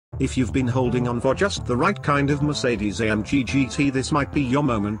If you've been holding on for just the right kind of Mercedes AMG GT, this might be your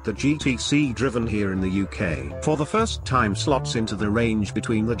moment. The GTC, driven here in the UK for the first time, slots into the range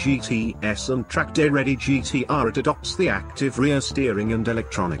between the GTS and track day ready GTR. It adopts the active rear steering and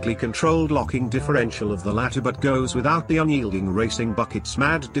electronically controlled locking differential of the latter, but goes without the unyielding racing bucket's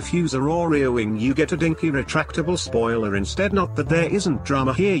mad diffuser or rear wing. You get a dinky retractable spoiler instead. Not that there isn't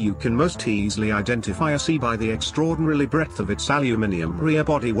drama here, you can most easily identify a C by the extraordinary breadth of its aluminium rear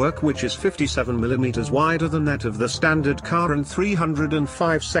bodywork, which is 57mm wider than that of the standard car, and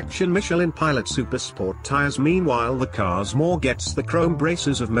 305 section Michelin Pilot Super Sport tires. Meanwhile, the car's more gets the chrome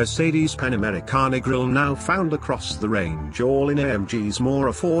braces of Mercedes Panamericana grille, now found across the range, all in AMG's more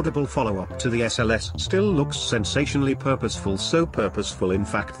affordable follow-up to the SLS. Still looks sensationally purposeful, so purposeful in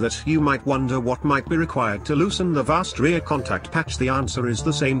fact that you might wonder what might be required to loosen the vast rear contact patch. The answer is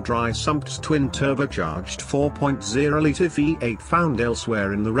the same dry-sumped twin turbocharged 4.0-litre V8 found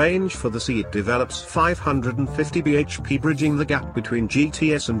elsewhere in the range. For the C, it develops 550 bhp, bridging the gap between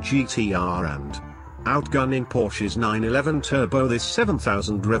GTS and GTR, and outgunning Porsche's 911 Turbo. This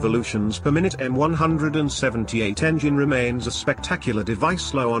 7,000 revolutions per minute M178 engine remains a spectacular device,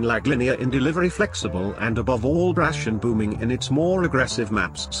 slow on lag, linear in delivery, flexible and above all brash and booming in its more aggressive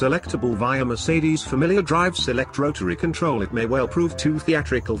maps. Selectable via Mercedes' familiar drive select rotary control, it may well prove too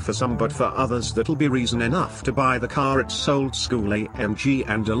theatrical for some, but for others that'll be reason enough to buy the car. It's old school AMG,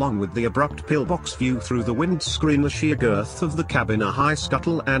 and along with the abrupt pillbox view through the windscreen, the sheer girth of the cabin, a high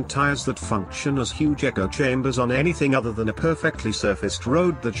scuttle and tires that function as huge echo chambers on anything other than a perfectly surfaced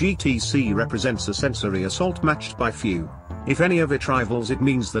road, the GTC represents a sensory assault matched by few, if any, of its rivals. It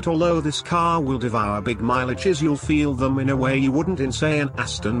means that although this car will devour big mileages, you'll feel them in a way you wouldn't in, say, an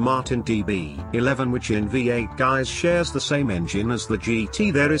Aston Martin DB11, which in V8 guise shares the same engine as the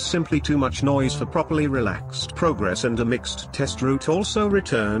GT. There is simply too much noise for properly relaxed progress, and a mixed test route also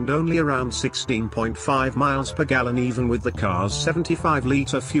returned only around 16.5 miles per gallon, even with the car's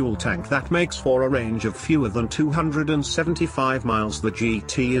 75-litre fuel tank. That makes for a range of fewer than 275 miles. The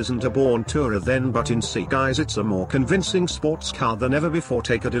GT isn't a born tourer then, but in C guise it's a more convincing sports car than ever before.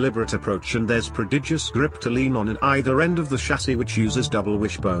 Take a deliberate approach and there's prodigious grip to lean on at either end of the chassis, which uses double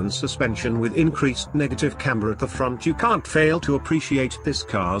wishbone suspension with increased negative camber at the front. You can't fail to appreciate this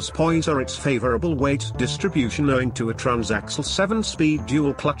car's poise or its favorable weight distribution, owing to a transaxle 7-speed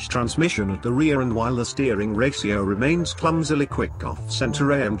dual clutch transmission at the rear, and while the steering ratio remains clumsily quick off-center,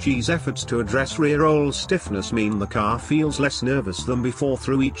 AMG's efforts to address rear roll stiffness mean the car feels less nervous than before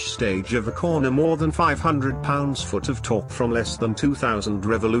through each stage of a corner. More than 500 pounds-foot of torque from less than 2,000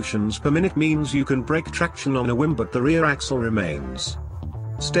 revolutions per minute means you can break traction on a whim, but the rear axle remains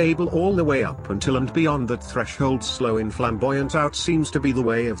stable all the way up until and beyond that threshold. Slow in flamboyant out seems to be the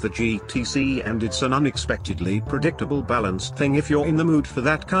way of the GTC, and it's an unexpectedly predictable, balanced thing if you're in the mood for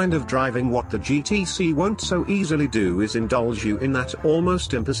that kind of driving. What the GTC won't so easily do is indulge you in that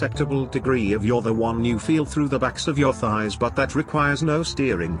almost imperceptible degree of "you're the one" you feel through the backs of your thighs, but that requires no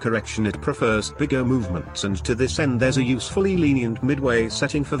steering correction. It prefers bigger movements, and to this end there's a usefully lenient midway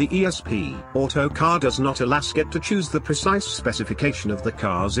setting for the ESP. Autocar does not, alas, get to choose the precise specification of the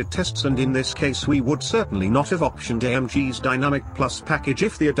car it tests, and in this case we would certainly not have optioned AMG's Dynamic Plus package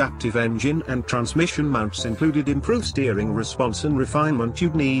if the adaptive engine and transmission mounts included improved steering response and refinement.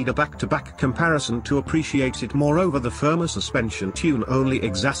 You'd need a back-to-back comparison to appreciate it. Moreover, the firmer suspension tune only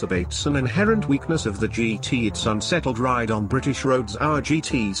exacerbates an inherent weakness of the GT, its unsettled ride on British roads. Our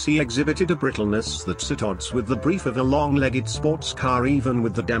GTC exhibited a brittleness that's at odds with the brief of a long-legged sports car. Even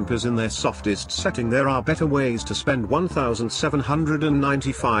with the dampers in their softest setting, there are better ways to spend £1,795,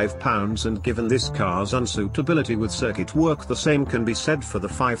 and given this car's unsuitability with circuit work, the same can be said for the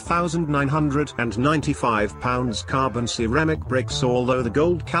 £5,995 carbon ceramic brakes. Although the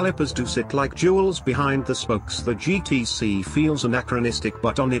gold calipers do sit like jewels behind the spokes, the GTC feels anachronistic,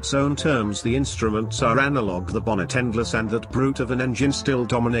 but on its own terms. The instruments are analog, the bonnet endless, and that brute of an engine still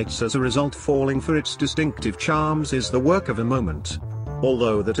dominates. As a result, falling for its distinctive charms is the work of a moment.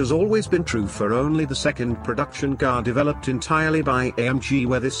 Although that has always been true for only the second production car developed entirely by AMG.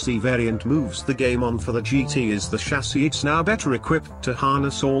 Where this C variant moves the game on for the GT is the chassis. It's now better equipped to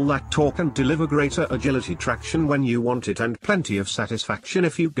harness all that torque and deliver greater agility, traction when you want it, and plenty of satisfaction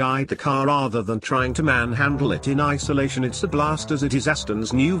if you guide the car rather than trying to manhandle it in isolation. It's a blast, as it is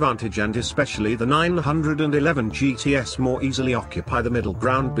Aston's new Vantage and especially the 911 GTS more easily occupy the middle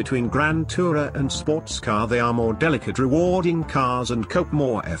ground between Grand Tourer and sports car. They are more delicate, rewarding cars and cope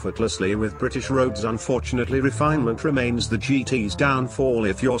more effortlessly with British roads. Unfortunately, refinement remains the GT's downfall.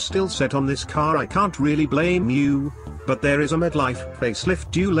 If you're still set on this car, I can't really blame you. But there is a midlife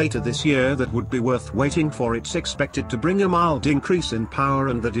facelift due later this year that would be worth waiting for. It's expected to bring a mild increase in power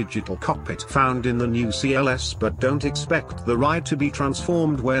and the digital cockpit found in the new CLS, but don't expect the ride to be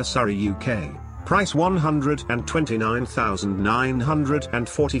transformed. Where Surrey, UK. Price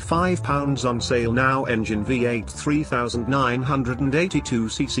 £129,945 on sale now. Engine V8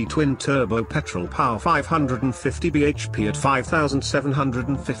 3982cc twin turbo petrol power 550 bhp at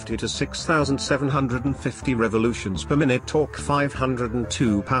 5,750 to 6,750 revolutions per minute. Torque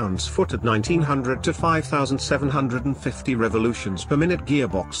 502 pounds-foot at 1,900 to 5,750 revolutions per minute.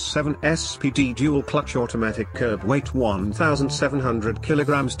 Gearbox 7-SPD dual clutch automatic. Curb weight 1,700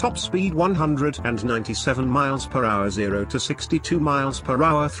 kilograms. Top speed 197 miles per hour. 0 to 62 miles per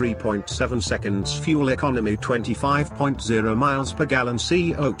hour 3.7 seconds. Fuel economy 25.0 miles per gallon.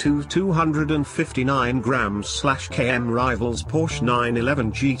 CO2 259 grams/km. Rivals Porsche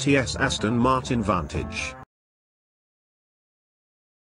 911 GTS, Aston Martin Vantage.